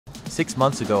6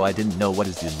 months ago I didn't know what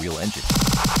is the Unreal Engine.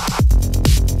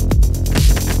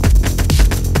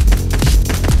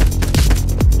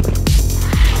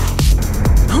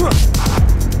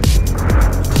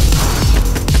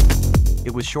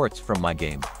 It was shorts from my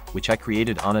game, which I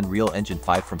created on Unreal Engine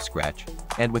 5 from scratch,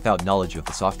 and without knowledge of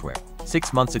the software.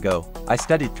 6 months ago, I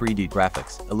studied 3D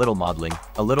graphics, a little modeling,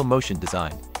 a little motion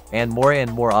design, and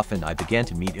more often I began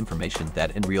to meet information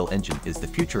that Unreal Engine is the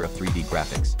future of 3D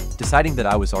graphics. Deciding that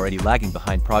I was already lagging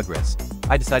behind progress,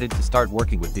 I decided to start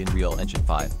working with the Unreal Engine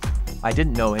 5. I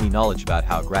didn't know any knowledge about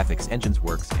how graphics engines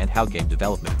works and how game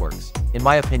development works. In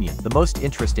my opinion, the most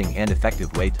interesting and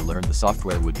effective way to learn the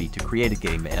software would be to create a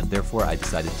game, and therefore I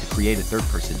decided to create a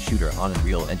third-person shooter on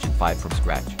Unreal Engine 5 from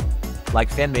scratch. Like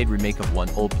fan-made remake of one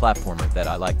old platformer that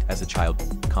I liked as a child,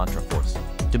 Contra Force.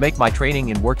 To make my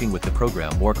training and working with the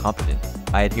program more competent,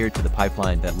 I adhered to the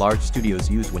pipeline that large studios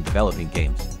use when developing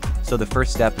games. So the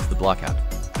first step is the blockout.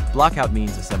 Blockout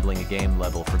means assembling a game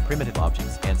level from primitive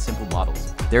objects and simple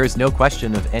models. There is no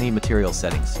question of any material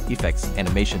settings, effects,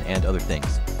 animation, and other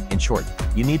things. In short,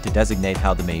 you need to designate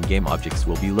how the main game objects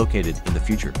will be located in the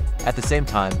future. At the same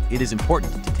time, it is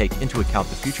important to take into account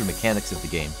the future mechanics of the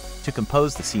game, to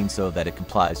compose the scene so that it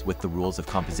complies with the rules of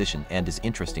composition and is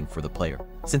interesting for the player.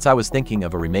 Since I was thinking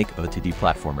of a remake of a 2D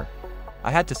platformer,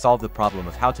 I had to solve the problem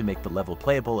of how to make the level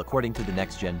playable according to the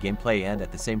next-gen gameplay and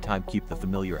at the same time keep the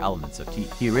familiar elements of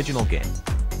the original game.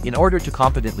 In order to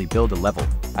competently build a level,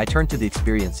 I turned to the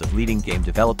experience of leading game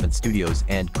development studios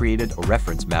and created a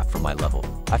reference map for my level.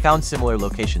 I found similar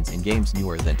locations in games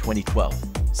newer than 2012.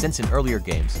 Since in earlier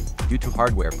games, due to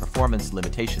hardware performance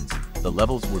limitations, the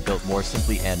levels were built more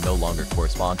simply and no longer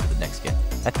correspond to the next game.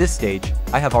 At this stage,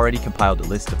 I have already compiled a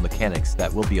list of mechanics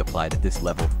that will be applied at this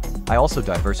level. I also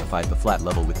diversified the flat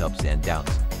level with ups and downs.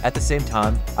 At the same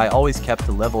time, I always kept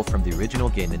the level from the original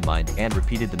game in mind and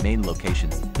repeated the main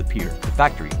locations, the pier, the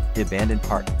factory, the abandoned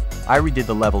park. I redid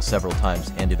the level several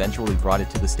times and eventually brought it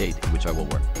to the state in which I will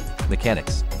work.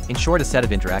 Mechanics. In short, a set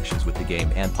of interactions with the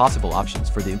game and possible options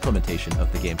for the implementation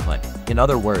of the gameplay. In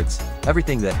other words,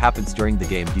 everything that happens during the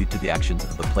game due to the actions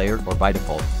of the player or by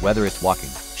default, whether it's walking,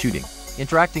 shooting,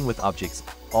 interacting with objects,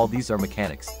 all these are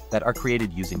mechanics that are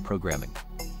created using programming.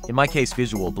 In my case,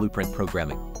 visual blueprint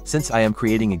programming. Since I am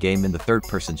creating a game in the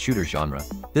third-person shooter genre,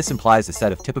 this implies a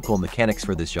set of typical mechanics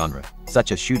for this genre,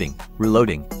 such as shooting,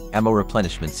 reloading, ammo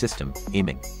replenishment system,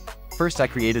 aiming. First, I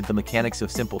created the mechanics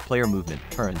of simple player movement,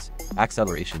 turns,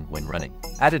 acceleration when running.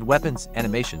 Added weapons,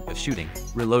 animation of shooting,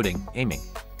 reloading, aiming.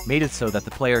 Made it so that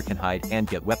the player can hide and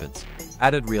get weapons.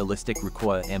 Added realistic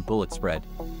recoil and bullet spread.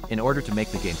 In order to make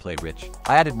the gameplay rich,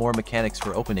 I added more mechanics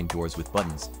for opening doors with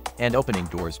buttons, and opening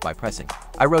doors by pressing.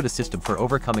 I wrote a system for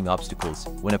overcoming obstacles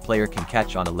when a player can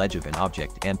catch on a ledge of an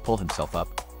object and pull himself up.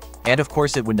 And of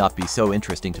course it would not be so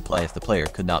interesting to play if the player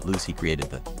could not lose. He created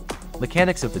the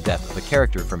mechanics of the death of a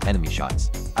character from enemy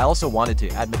shots. I also wanted to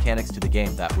add mechanics to the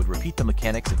game that would repeat the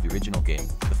mechanics of the original game,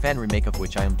 the fan remake of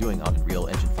which I am doing on Unreal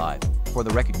Engine 5, for the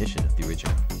recognition of the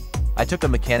original. I took the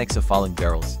mechanics of falling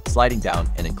barrels, sliding down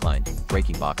and inclined,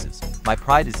 breaking boxes. My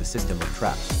pride is the system of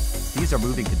traps. These are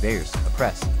moving conveyors, a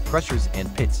press, crushers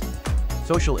and pits.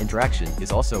 Social interaction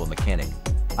is also a mechanic.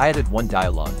 I added one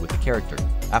dialogue with the character,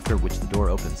 after which the door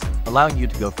opens, allowing you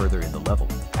to go further in the level.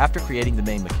 After creating the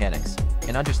main mechanics,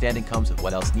 an understanding comes of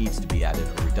what else needs to be added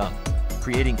or redone.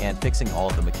 Creating and fixing all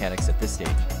of the mechanics at this stage,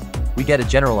 we get a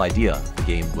general idea of the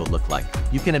game will look like.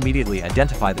 You can immediately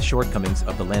identify the shortcomings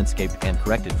of the landscape and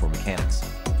correct it for mechanics.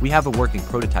 We have a working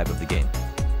prototype of the game.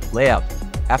 Layout.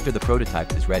 After the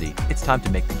prototype is ready, it's time to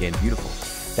make the game beautiful.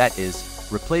 That is,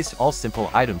 replace all simple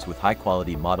items with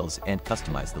high-quality models and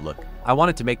customize the look. I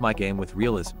wanted to make my game with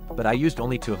realism, but I used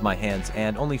only 2 of my hands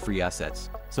and only free assets,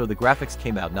 so the graphics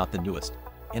came out not the newest.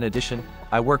 In addition,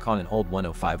 I work on an old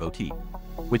 105 OT,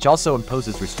 which also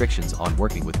imposes restrictions on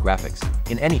working with graphics.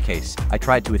 In any case, I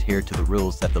tried to adhere to the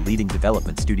rules that the leading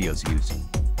development studios use.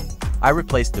 I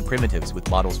replaced the primitives with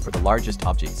models for the largest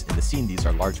objects in the scene. These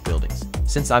are large buildings.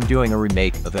 Since I'm doing a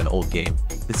remake of an old game,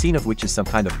 the scene of which is some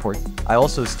kind of port, I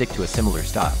also stick to a similar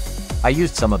style. I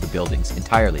used some of the buildings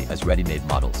entirely as ready-made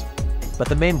models, but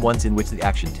the main ones in which the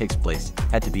action takes place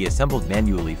had to be assembled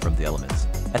manually from the elements.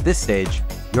 At this stage,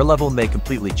 your level may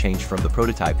completely change from the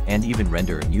prototype and even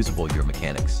render unusable your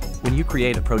mechanics. When you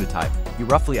create a prototype, you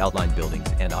roughly outline buildings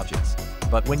and objects.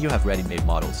 But when you have ready-made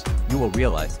models, you will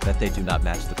realize that they do not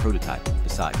match the prototype.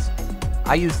 Besides,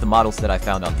 I used the models that I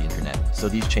found on the internet, so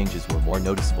these changes were more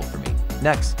noticeable for me.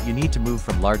 Next, you need to move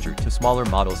from larger to smaller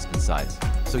models in size,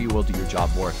 so you will do your job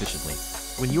more efficiently.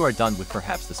 When you are done with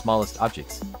perhaps the smallest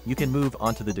objects, you can move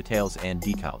on to the details and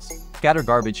decals. Scatter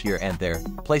garbage here and there,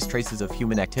 place traces of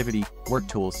human activity, work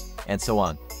tools, and so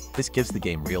on. This gives the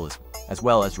game realism, as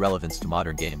well as relevance to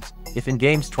modern games. If in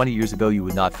games 20 years ago you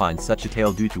would not find such a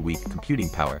tale due to weak computing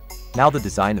power, now the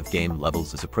design of game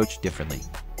levels is approached differently.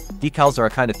 Decals are a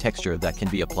kind of texture that can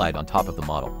be applied on top of the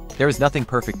model. There is nothing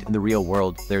perfect in the real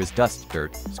world. There is dust,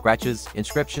 dirt, scratches,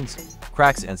 inscriptions,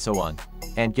 cracks, and so on.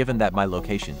 And given that my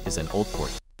location is an old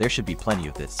port, there should be plenty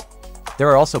of this. There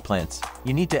are also plants.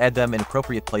 You need to add them in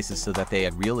appropriate places so that they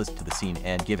add realism to the scene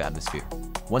and give atmosphere.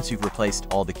 Once you've replaced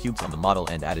all the cubes on the model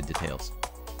and added details,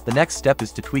 the next step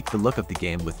is to tweak the look of the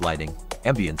game with lighting,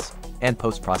 ambience, and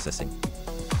post-processing.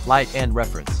 Light and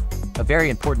reference. A very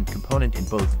important component in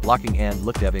both blocking and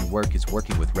look deving work is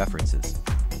working with references.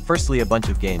 Firstly, a bunch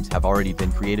of games have already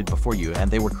been created before you, and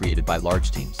they were created by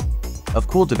large teams of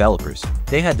cool developers.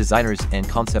 They had designers and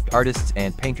concept artists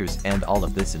and painters and all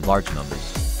of this in large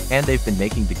numbers. And they've been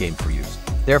making the game for years.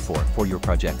 Therefore, for your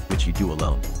project, which you do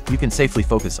alone, you can safely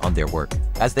focus on their work.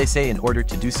 As they say, in order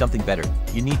to do something better,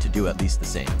 you need to do at least the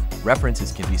same.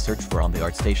 References can be searched for on the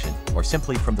ArtStation, or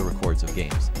simply from the records of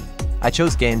games. I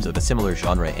chose games of a similar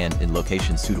genre and in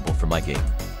locations suitable for my game.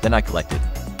 Then I collected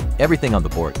everything on the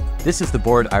board. This is the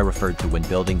board I referred to when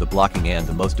building the blocking and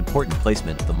the most important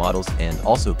placement of the models and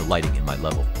also the lighting in my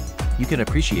level. You can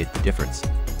appreciate the difference.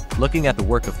 Looking at the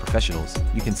work of professionals,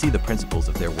 you can see the principles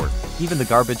of their work. Even the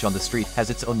garbage on the street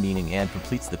has its own meaning and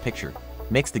completes the picture,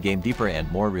 makes the game deeper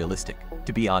and more realistic.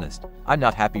 To be honest, I'm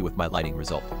not happy with my lighting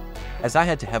result, as I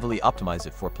had to heavily optimize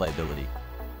it for playability.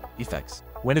 Effects.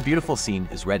 When a beautiful scene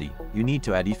is ready, you need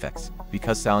to add effects,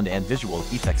 because sound and visual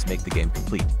effects make the game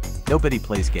complete. Nobody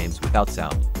plays games without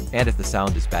sound, and if the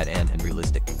sound is bad and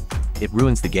unrealistic, it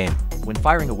ruins the game. When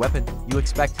firing a weapon, you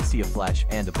expect to see a flash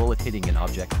and a bullet hitting an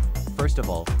object. First of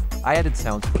all, I added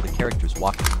sounds for the characters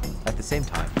walking. At the same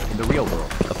time, in the real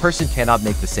world, a person cannot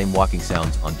make the same walking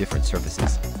sounds on different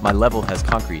surfaces. My level has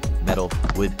concrete, metal,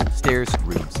 wood, stairs,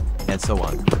 rooms, and so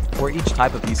on. For each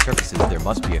type of these surfaces there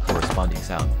must be a corresponding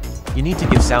sound. You need to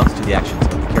give sounds to the actions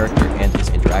of the character and his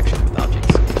interaction with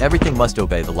objects. Everything must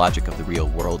obey the logic of the real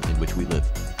world in which we live.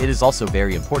 It is also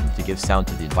very important to give sound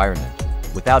to the environment.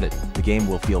 Without it, the game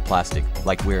will feel plastic,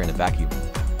 like we're in a vacuum.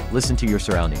 Listen to your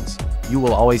surroundings. You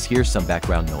will always hear some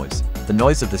background noise. The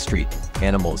noise of the street,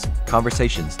 animals,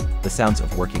 conversations, the sounds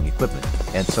of working equipment,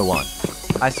 and so on.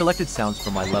 I selected sounds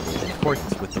for my level in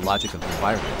accordance with the logic of the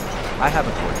environment. I have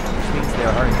a port, which means there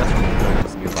are industrial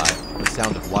buildings nearby, the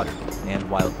sound of water, and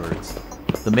wild birds.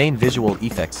 The main visual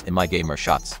effects in my game are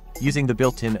shots. Using the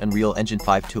built-in Unreal Engine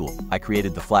 5 tool, I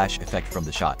created the flash effect from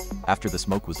the shot, after the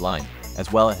smoke was lined,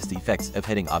 as well as the effects of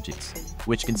hitting objects,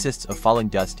 which consists of falling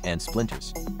dust and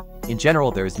splinters. In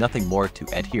general, there is nothing more to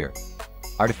add here.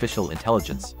 Artificial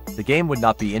intelligence. The game would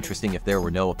not be interesting if there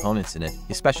were no opponents in it,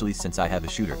 especially since I have a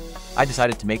shooter. I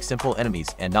decided to make simple enemies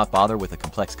and not bother with a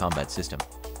complex combat system.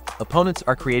 Opponents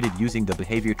are created using the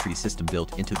behavior tree system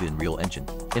built into the Unreal Engine.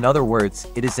 In other words,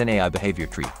 it is an AI behavior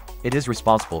tree. It is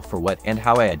responsible for what and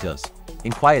how AI does.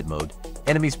 In quiet mode,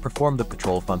 enemies perform the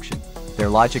patrol function. Their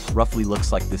logic roughly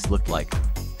looks like this: looked like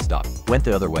stop, went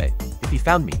the other way. If he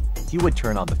found me, he would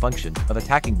turn on the function of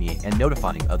attacking me and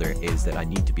notifying other AIs that I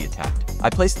need to be attacked. I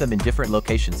placed them in different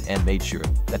locations and made sure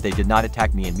that they did not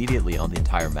attack me immediately on the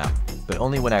entire map, but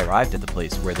only when I arrived at the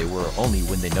place where they were, only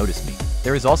when they noticed me.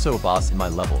 There is also a boss in my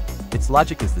level. Its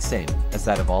logic is the same as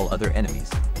that of all other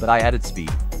enemies, but I added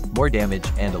speed, more damage,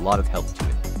 and a lot of health to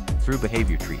it through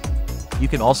behavior tree. You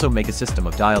can also make a system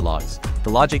of dialogues.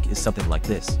 The logic is something like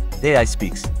this. The AI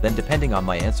speaks, then depending on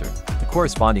my answer, the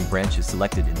corresponding branch is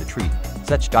selected in the tree.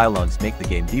 Such dialogues make the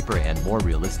game deeper and more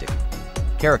realistic.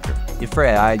 Character. If for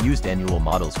AI, I used annual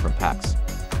models from packs.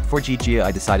 For GG,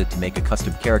 I decided to make a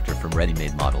custom character from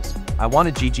ready-made models. I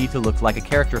wanted GG to look like a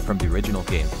character from the original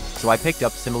game, so I picked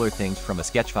up similar things from a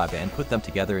sketch file and put them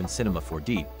together in Cinema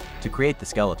 4D to create the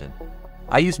skeleton.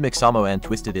 I used Mixamo and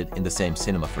twisted it in the same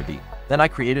Cinema 4D. Then I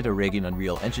created a rig in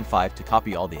Unreal Engine 5 to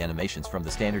copy all the animations from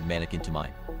the standard mannequin to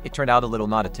mine. It turned out a little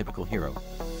not a typical hero,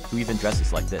 who even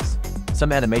dresses like this.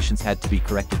 Some animations had to be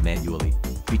corrected manually,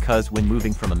 because when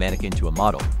moving from a mannequin to a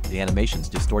model, the animations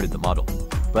distorted the model.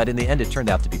 But in the end it turned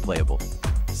out to be playable.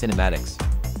 Cinematics.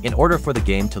 In order for the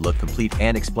game to look complete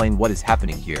and explain what is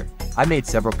happening here, I made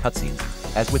several cutscenes.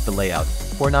 As with the layout,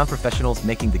 for non-professionals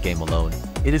making the game alone,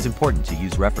 it is important to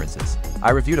use references.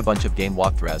 I reviewed a bunch of game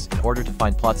walkthroughs in order to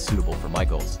find plots suitable for my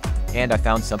goals. And I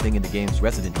found something in the games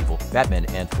Resident Evil, Batman,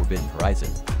 and Forbidden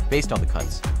Horizon, based on the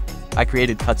cuts. I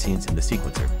created cutscenes in the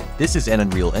sequencer. This is an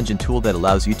Unreal Engine tool that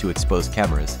allows you to expose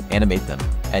cameras, animate them,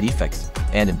 add effects,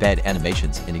 and embed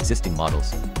animations in existing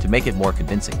models to make it more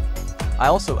convincing. I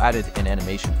also added an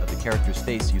animation of the character's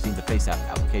face using the Face App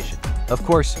application. Of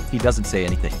course, he doesn't say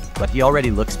anything, but he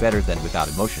already looks better than without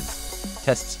emotions.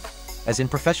 Tests. As in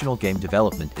professional game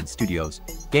development in studios,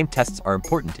 game tests are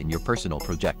important in your personal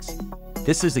projects.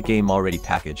 This is a game already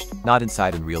packaged, not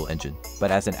inside Unreal Engine,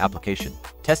 but as an application.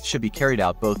 Tests should be carried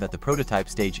out both at the prototype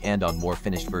stage and on more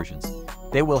finished versions.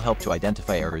 They will help to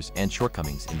identify errors and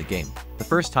shortcomings in the game. The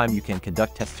first time you can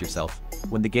conduct tests yourself,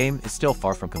 when the game is still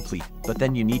far from complete, but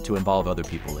then you need to involve other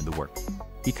people in the work,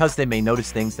 because they may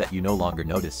notice things that you no longer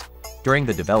notice. During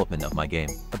the development of my game,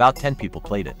 about 10 people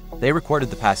played it. They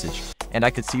recorded the passage, and I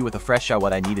could see with a fresh eye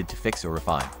what I needed to fix or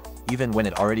refine. Even when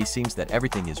it already seems that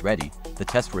everything is ready, the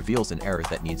test reveals an error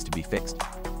that needs to be fixed.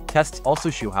 Tests also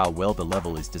show how well the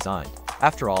level is designed.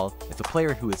 After all, if a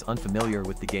player who is unfamiliar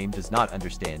with the game does not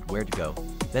understand where to go,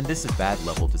 then this is bad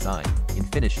level design, in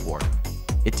finished form.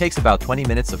 It takes about 20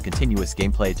 minutes of continuous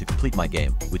gameplay to complete my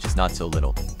game, which is not so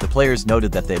little. The players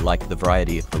noted that they liked the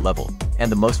variety of the level, and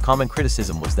the most common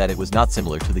criticism was that it was not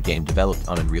similar to the game developed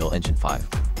on Unreal Engine 5.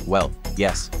 Well,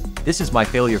 yes. This is my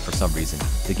failure for some reason.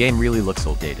 The game really looks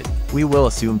outdated. We will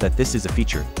assume that this is a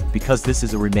feature, because this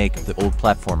is a remake of the old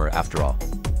platformer after all.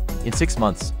 In 6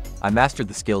 months, I mastered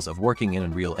the skills of working in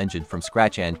Unreal Engine from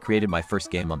scratch and created my first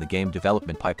game on the game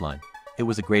development pipeline. It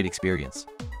was a great experience.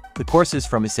 The courses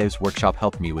from Isev's workshop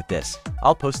helped me with this.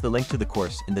 I'll post the link to the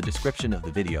course in the description of the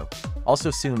video.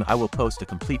 Also soon I will post a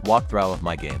complete walkthrough of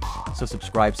my game, so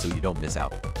subscribe so you don't miss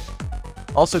out.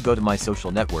 Also go to my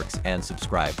social networks and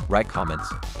subscribe, write comments,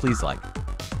 please like.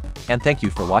 And thank you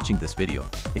for watching this video.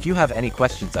 If you have any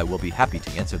questions I will be happy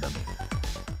to answer them.